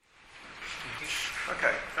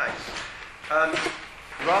Okay, thanks.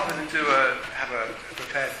 Rather than have a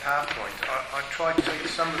prepared PowerPoint, I tried to take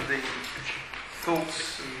some of the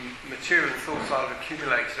thoughts and material and thoughts I've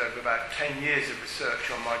accumulated over about 10 years of research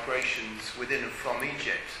on migrations within and from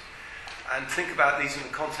Egypt, and think about these in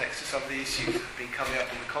the context of some of the issues that have been coming up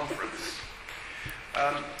in the conference.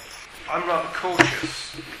 I'm rather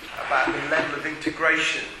cautious about the level of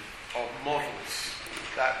integration of models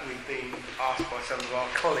that we've been asked by some of our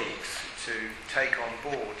colleagues to take on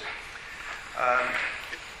board.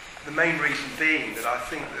 The main reason being that I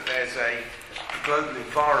think that there's a global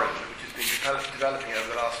environment which has been developing over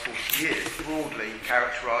the last 40 years, broadly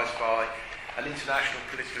characterised by an international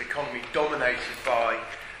political economy dominated by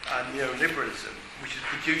neoliberalism, which is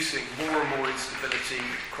producing more and more instability,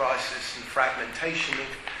 crisis and fragmentation of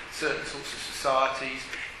certain sorts of societies,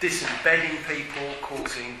 disembedding people,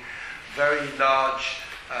 causing very large,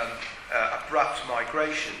 abrupt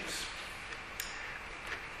migrations.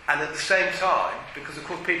 And at the same time, because of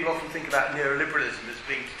course people often think about neoliberalism as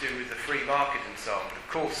being to do with the free market and so on, but of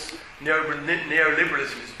course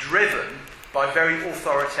neoliberalism is driven by very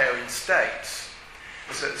authoritarian states.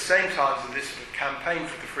 And so at the same time as this sort of campaign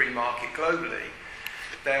for the free market globally,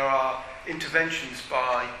 there are interventions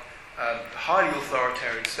by highly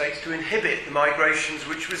authoritarian states to inhibit the migrations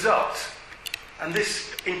which result. And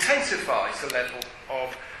this intensifies the level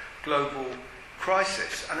of global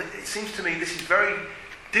crisis. And it seems to me this is very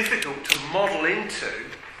difficult to model into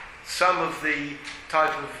some of the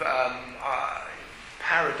type of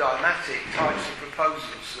paradigmatic types of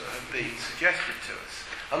proposals that have been suggested to us.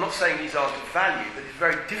 I'm not saying these aren't of value, but it's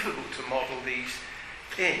very difficult to model these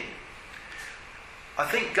in. I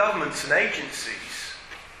think governments and agencies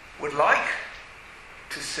would like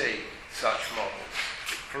to see such models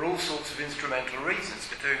for all sorts of instrumental reasons,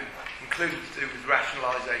 including to do with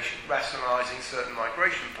rationalising certain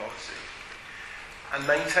migration policy and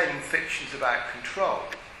maintaining fictions about control.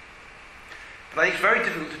 But I think it's very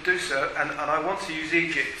difficult to do so, and I want to use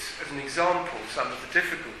Egypt as an example of some of the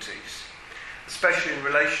difficulties, especially in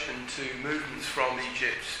relation to movements from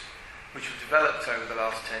Egypt which have developed over the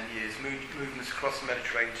last 10 years, movements across the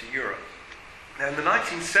Mediterranean to Europe. Now, in the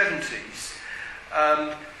 1970s,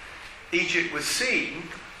 Egypt was seen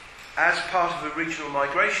as part of a regional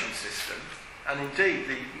migration system, and indeed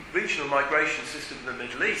the regional migration system in the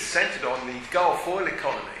Middle East, centred on the Gulf oil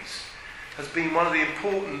economies, has been one of the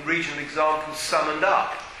important regional examples summoned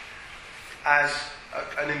up as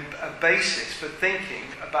a basis for thinking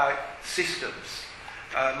about systems,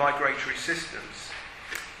 migratory systems.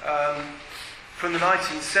 From the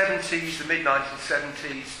 1970s, the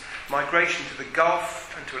mid-1970s, migration to the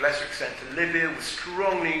Gulf and to a lesser extent to Libya was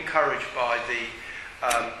strongly encouraged by the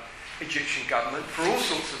Egyptian government for all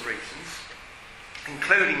sorts of reasons,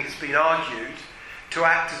 including, it's been argued, to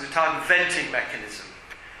act as a type of venting mechanism,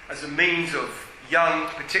 as a means of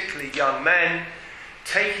particularly young men,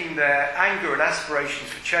 taking their anger and aspirations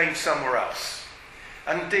for change somewhere else.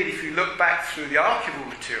 And indeed, if you look back through the archival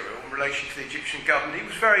material in relation to the Egyptian government, it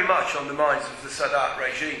was very much on the minds of the Sadat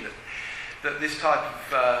regime that this type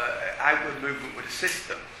of outward movement would assist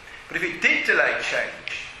them. But if it did delay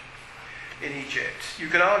change in Egypt, you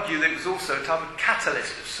can argue that it was also a type of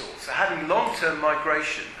catalyst of sorts. So having long-term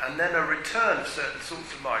migration and then a return of certain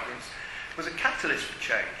sorts of migrants was a catalyst for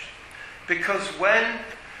change. Because when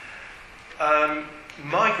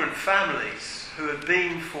migrant families who had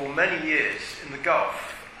been for many years in the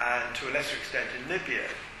Gulf and to a lesser extent in Libya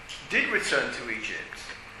did return to Egypt,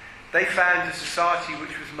 they found a society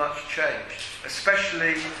which was much changed,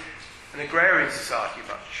 especially an agrarian society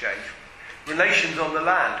much changed. Relations on the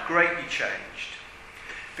land greatly changed.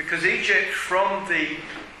 Because Egypt, from the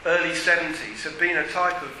early 70s, had been a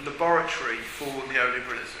type of laboratory for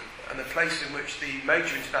neoliberalism, and a place in which the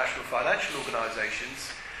major international financial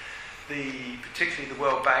organisations, particularly the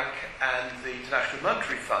World Bank and the International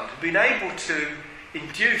Monetary Fund, have been able to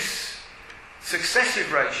induce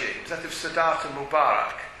successive regimes, that of Sadat and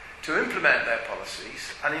Mubarak, to implement their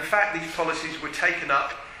policies, and in fact these policies were taken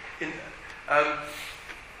up in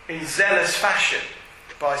zealous fashion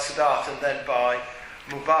by Sadat and then by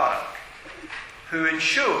Mubarak, who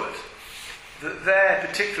ensured that their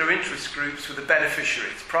particular interest groups were the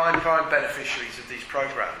beneficiaries, prime beneficiaries of these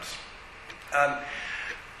programs.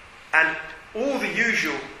 And all the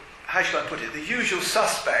usual, how should I put it, the usual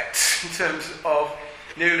suspects in terms of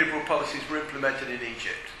neoliberal policies were implemented in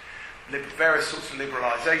Egypt. Various sorts of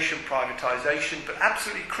liberalisation, privatisation, but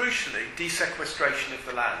absolutely crucially, desequestration of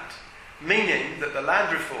the land. Meaning that the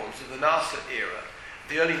land reforms of the Nasser era,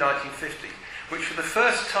 the early 1950s, which for the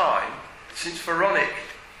first time since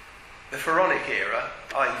the Pharaonic era,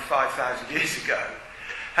 i.e. 5,000 years ago,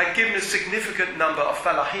 had given a significant number of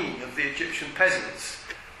falahin, of the Egyptian peasants,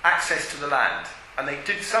 access to the land. And they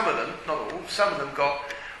did, some of them, not all, some of them got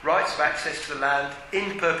rights of access to the land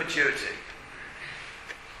in perpetuity.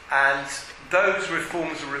 And those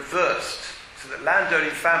reforms were reversed, so that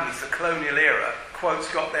landowning families, the colonial era, quotes,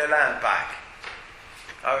 got their land back.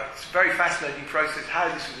 It's a very fascinating process how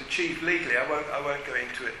this was achieved legally. I won't go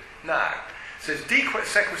into it now. So there's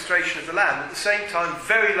sequestration of the land, at the same time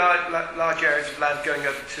very large areas of land going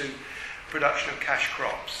over to production of cash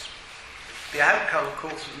crops. The outcome, of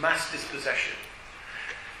course, was mass dispossession.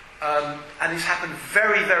 And it's happened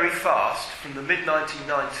very, very fast from the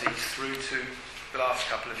mid-1990s through to the last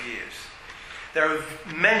couple of years. There are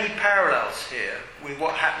many parallels here with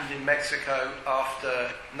what happened in Mexico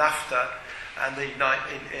after NAFTA and the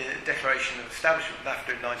Declaration of Establishment of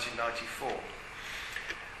NAFTA in 1994.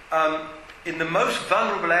 In the most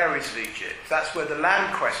vulnerable areas of Egypt, that's where the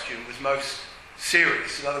land question was most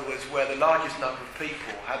serious. In other words, where the largest number of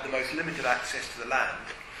people had the most limited access to the land.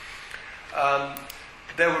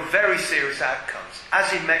 There were very serious outcomes.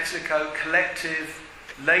 As in Mexico, collective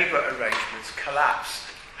labour arrangements collapsed,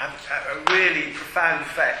 had a really profound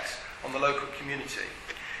effect on the local community.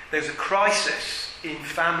 There's a crisis in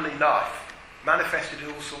family life, manifested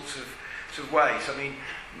in all sorts of ways. I mean,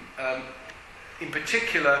 in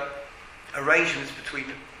particular, arrangements between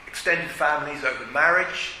extended families over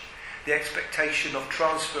marriage, the expectation of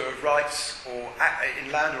transfer of rights or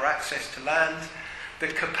in land or access to land, the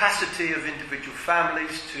capacity of individual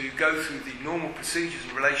families to go through the normal procedures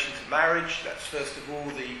in relation to marriage. That's first of all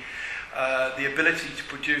the ability to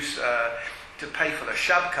produce, to pay for the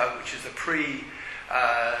shabka, which is the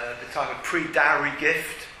type of pre-dowry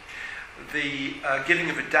gift, the giving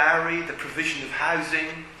of a dowry, the provision of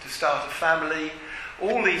housing to start a family.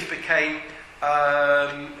 All these became,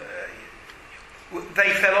 they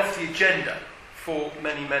fell off the agenda for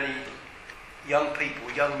many, many young people,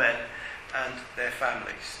 young men, and their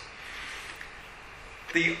families.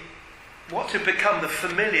 What had become the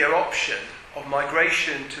familiar option of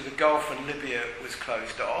migration to the Gulf and Libya was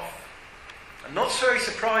closed off. And not very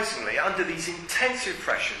surprisingly, under these intensive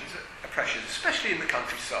pressures, especially in the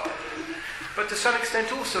countryside, but to some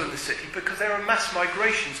extent also in the city, because there are mass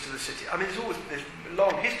migrations to the city. I mean, there's a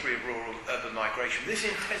long history of rural urban migration. This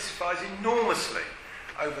intensifies enormously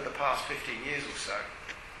over the past 15 years or so.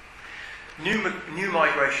 New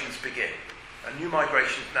migrations begin, and new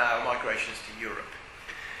migrations now are migrations to Europe.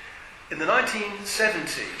 In the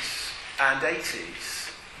 1970s and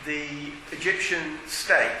 80s, the Egyptian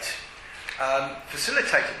state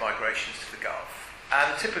facilitated migrations to the Gulf,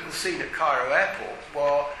 and a typical scene at Cairo airport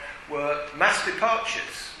were mass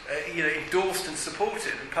departures, endorsed and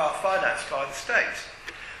supported and part financed by the state.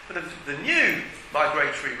 But the new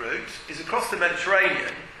migratory route is across the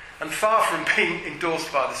Mediterranean, and far from being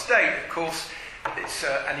endorsed by the state, of course, it's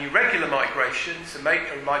an irregular migration. It's a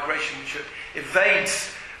migration which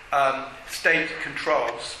evades state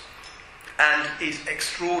controls and is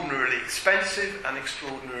extraordinarily expensive and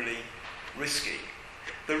extraordinarily risky.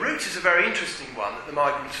 The route is a very interesting one that the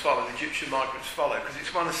migrants follow, the Egyptian migrants follow, because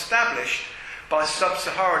it's one established by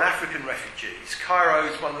sub-Saharan African refugees. Cairo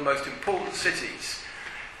is one of the most important cities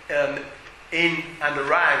in and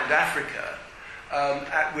around Africa,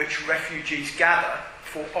 at which refugees gather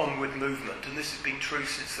for onward movement, and this has been true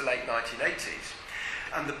since the late 1980s.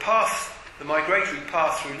 And the migratory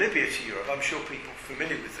path through Libya to Europe, I'm sure people are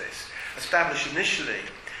familiar with this, established initially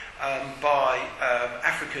by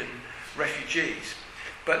African refugees,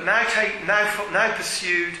 but now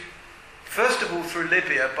pursued first of all through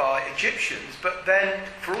Libya by Egyptians, but then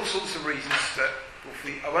for all sorts of reasons that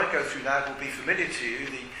I won't go through now, will be familiar to you,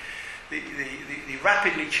 the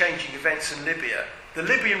rapidly changing events in Libya. The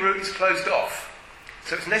Libyan route is closed off,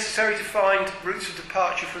 so it's necessary to find routes of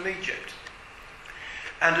departure from Egypt.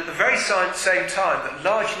 And at the very same time that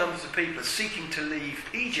large numbers of people are seeking to leave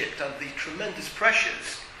Egypt under these tremendous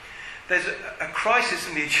pressures, there's a crisis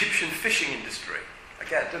in the Egyptian fishing industry.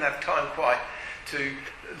 Again, I don't have time quite to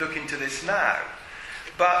look into this now.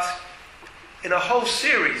 But in a whole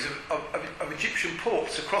series of Egyptian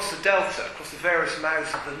ports across the delta, across the various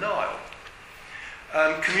mouths of the Nile,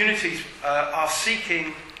 communities are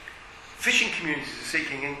seeking, fishing communities are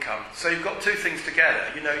seeking income. So you've got two things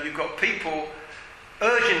together. You've got people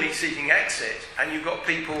urgently seeking exit, and you've got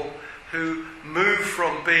people who move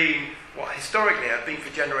from being what historically have been for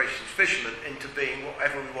generations fishermen into being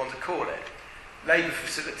whatever we want to call it. Migration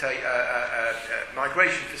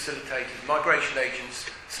facilitators, migration agents,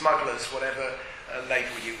 smugglers, whatever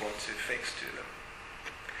label you want to fix to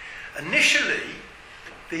them. Initially,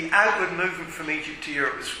 the outward movement from Egypt to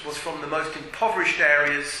Europe was from the most impoverished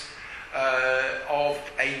areas of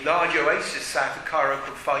a large oasis south of Cairo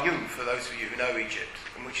called Fayoum, for those of you who know Egypt,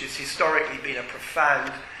 and which has historically been a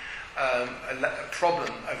profound a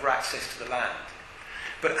problem over access to the land.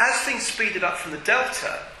 But as things speeded up from the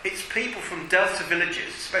Delta, it's people from Delta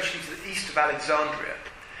villages, especially to the east of Alexandria,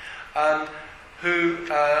 who,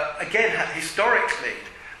 again, historically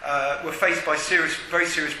were faced by very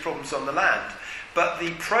serious problems on the land. But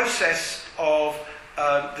the process of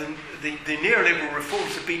the neoliberal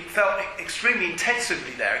reforms have been felt extremely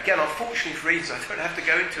intensively there. Again, unfortunately, for reasons I don't have to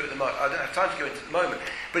go into at the moment. I don't have time to go into at the moment.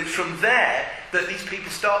 But it's from there that these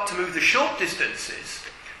people start to move the short distances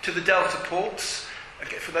to the Delta ports.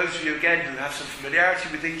 Okay, for those of you, again, who have some familiarity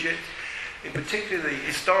with Egypt, in particular the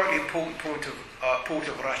historically important port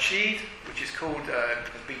of Rashid, which is called,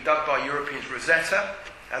 has been dubbed by Europeans Rosetta,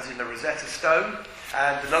 as in the Rosetta Stone,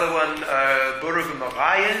 and another one, Burj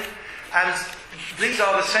al-Mughayan. And these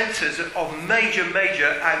are the centres of major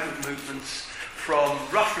outward movements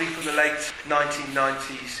roughly from the late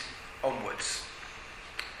 1990s onwards.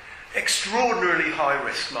 Extraordinarily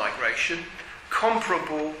high-risk migration,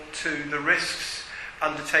 comparable to the risks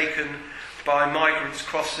undertaken by migrants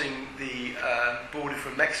crossing the border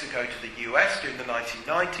from Mexico to the US during the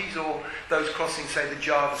 1990s, or those crossing, say, the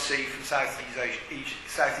Java Sea from Southeast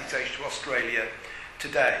Asia to Australia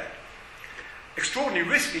today. Extraordinarily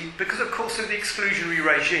risky because, of course, of the exclusionary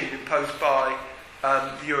regime imposed by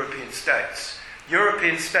the European states.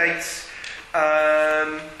 European states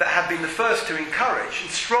that have been the first to encourage, and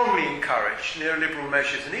strongly encourage, neoliberal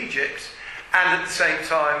measures in Egypt, and at the same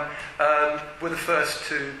time were the first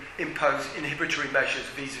to impose inhibitory measures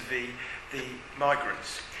vis-à-vis the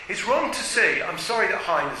migrants. It's wrong to see, I'm sorry that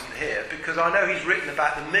Hein isn't here, because I know he's written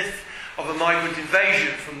about the myth of a migrant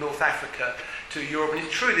invasion from North Africa to Europe, and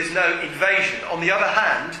it's true there's no invasion. On the other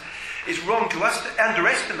hand, it's wrong to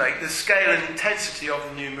underestimate the scale and intensity of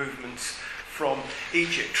the new movements from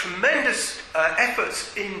Egypt. Tremendous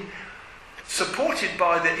efforts supported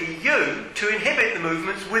by the EU to inhibit the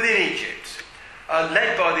movements within Egypt,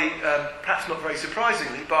 led by perhaps not very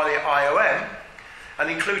surprisingly, by the IOM, and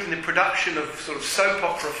including the production of sort of soap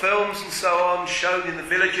opera films and so on, shown in the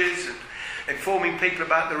villages and informing people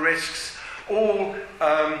about the risks, all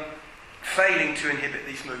failing to inhibit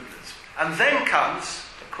these movements. And then comes,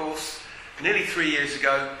 of course, nearly 3 years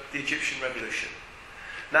ago, the Egyptian Revolution.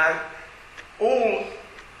 Now, all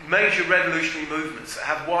major revolutionary movements that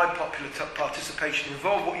have wide popular participation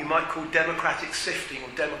involve what you might call democratic sifting or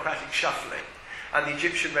democratic shuffling, and the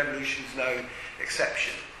Egyptian Revolution is no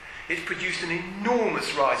exception. It's produced an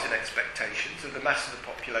enormous rise in expectations of the mass of the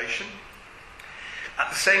population.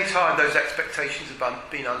 At the same time, those expectations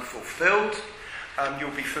have been unfulfilled.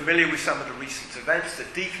 You'll be familiar with some of the recent events, the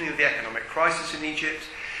deepening of the economic crisis in Egypt,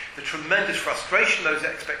 the tremendous frustration of those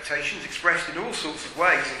expectations expressed in all sorts of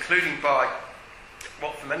ways, including by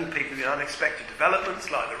what for many people have been unexpected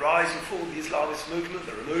developments, like the rise and fall of the Islamist movement,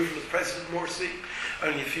 the removal of President Morsi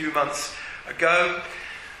only a few months ago.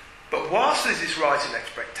 But whilst there's this rise in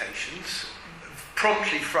expectations,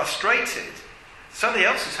 promptly frustrated, something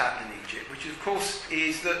else has happened in Egypt, which of course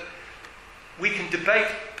is that we can debate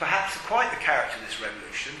perhaps quite the character of this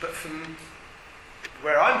revolution, but from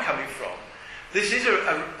where I'm coming from, this is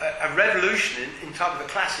a revolution in type of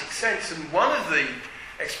the classic sense, and one of the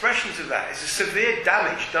expressions of that is a severe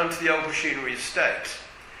damage done to the old machinery of state.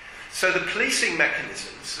 So the policing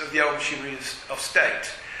mechanisms of the old machinery of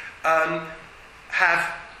state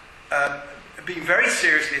have been very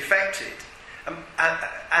seriously affected,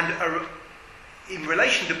 and in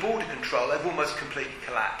relation to border control, they've almost completely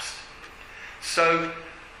collapsed. So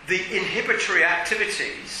the inhibitory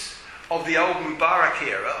activities of the old Mubarak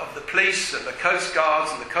era, of the police and the coast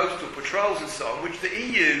guards and the coastal patrols and so on, which the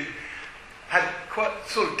EU had quite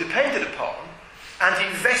sort of depended upon and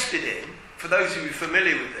invested in, for those who are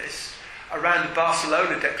familiar with this, around the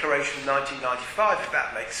Barcelona Declaration of 1995, if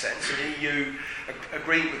that makes sense, an EU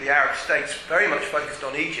agreement with the Arab states very much focused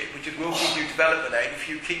on Egypt, which will give you development aid if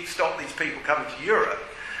you stop these people coming to Europe.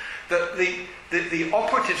 That the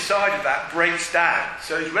operative side of that breaks down.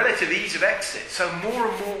 So there's relative ease of exit. So more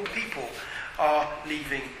and more people are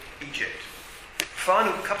leaving Egypt.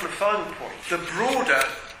 Couple of final points. The broader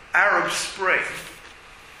Arab Spring,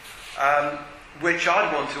 which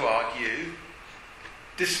I'd want to argue,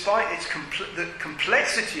 despite the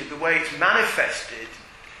complexity of the way it's manifested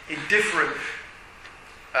in different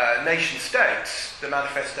nation states, the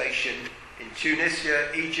manifestation in Tunisia,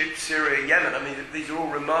 Egypt, Syria, Yemen, I mean, these are all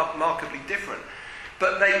remarkably different.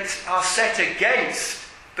 But they are set against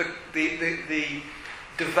the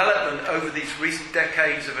development over these recent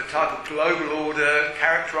decades of a type of global order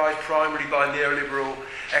characterised primarily by neoliberal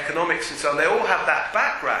economics and so on. They all have that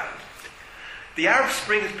background. the Arab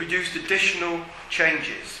Spring has produced additional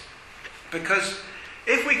changes, because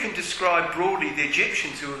if we can describe broadly the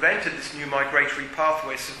Egyptians who have entered this new migratory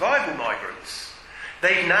pathway as survival migrants,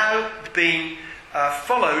 they've now been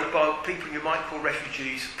followed by people you might call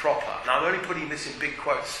refugees proper. Now, I'm only putting this in big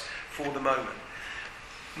quotes for the moment.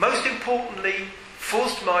 Most importantly,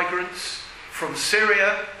 forced migrants from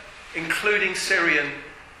Syria, including Syrian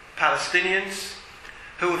Palestinians,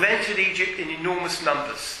 who have entered Egypt in enormous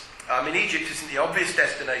numbers. Egypt isn't the obvious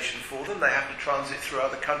destination for them. They have to transit through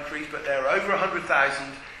other countries, but there are over 100,000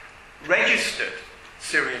 registered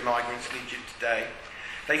Syrian migrants in Egypt today.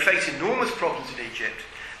 They face enormous problems in Egypt,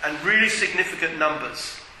 and really significant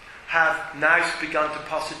numbers have now begun to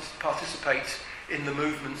participate in the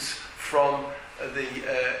movements from the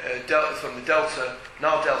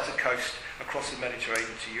Nile Delta coast across the Mediterranean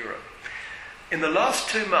to Europe. In the last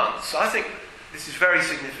 2 months, I think this is very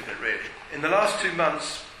significant really, in the last 2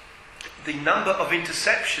 months, the number of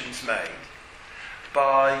interceptions made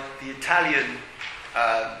by the Italian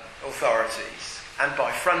authorities and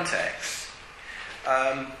by Frontex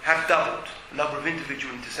have doubled. The number of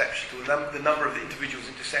individual interceptions, or the number of individuals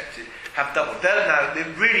intercepted, have doubled.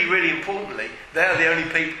 They're really, really importantly, they're the only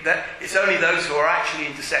people. It's only those who are actually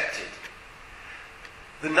intercepted.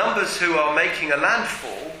 The numbers who are making a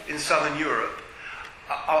landfall in southern Europe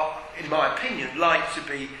are, in my opinion, like to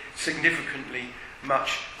be significantly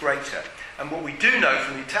much greater. And what we do know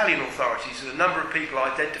from the Italian authorities is the number of people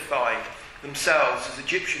identifying themselves as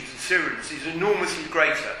Egyptians and Syrians is enormously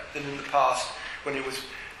greater than in the past, when it was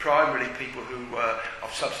primarily people who were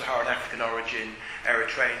of sub-Saharan African origin,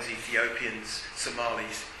 Eritreans, Ethiopians,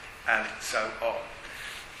 Somalis, and so on.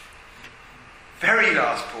 Very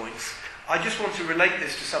last points. I just want to relate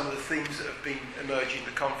this to some of the themes that have been emerging in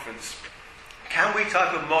the conference. Can we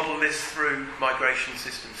type of model this through migration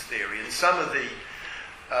systems theory? And some of the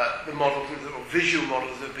models, or visual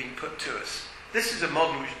models that have been put to us. This is a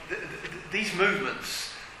model which, these movements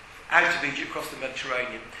out of Egypt across the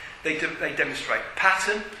Mediterranean, they demonstrate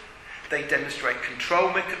pattern, they demonstrate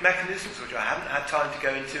control mechanisms, which I haven't had time to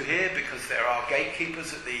go into here because there are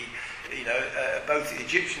gatekeepers at the, both the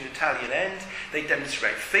Egyptian and Italian end. They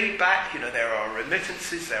demonstrate feedback, there are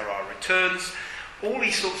remittances, there are returns, all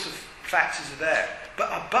these sorts of factors are there. But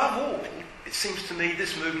above all, it seems to me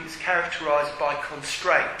this movement is characterised by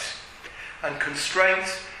constraint, and constraint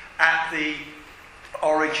at the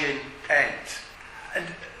origin end. And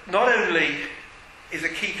not only is a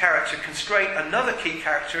key character constraint, another key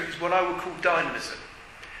character is what I would call dynamism.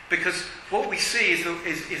 Because what we see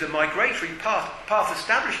is a migratory path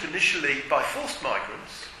established initially by forced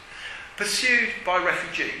migrants, pursued by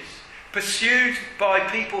refugees, pursued by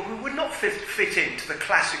people who would not fit into the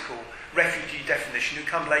classical refugee definition, who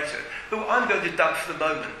come later, who I'm going to dub for the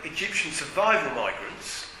moment Egyptian survival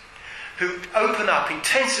migrants, who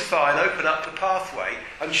intensify and open up the pathway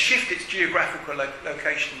and shift its geographical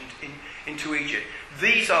location into Egypt.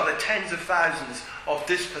 These are the tens of thousands of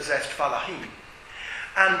dispossessed Falahim.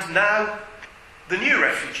 And now the new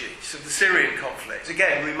refugees of the Syrian conflict,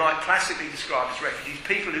 again, we might classically describe as refugees,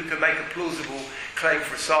 people who can make a plausible claim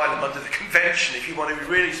for asylum under the convention, if you want to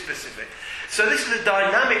be really specific. So this is a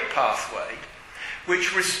dynamic pathway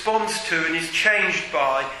which responds to and is changed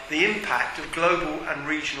by the impact of global and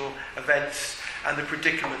regional events and the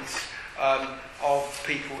predicaments of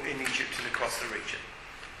people in Egypt and across the region.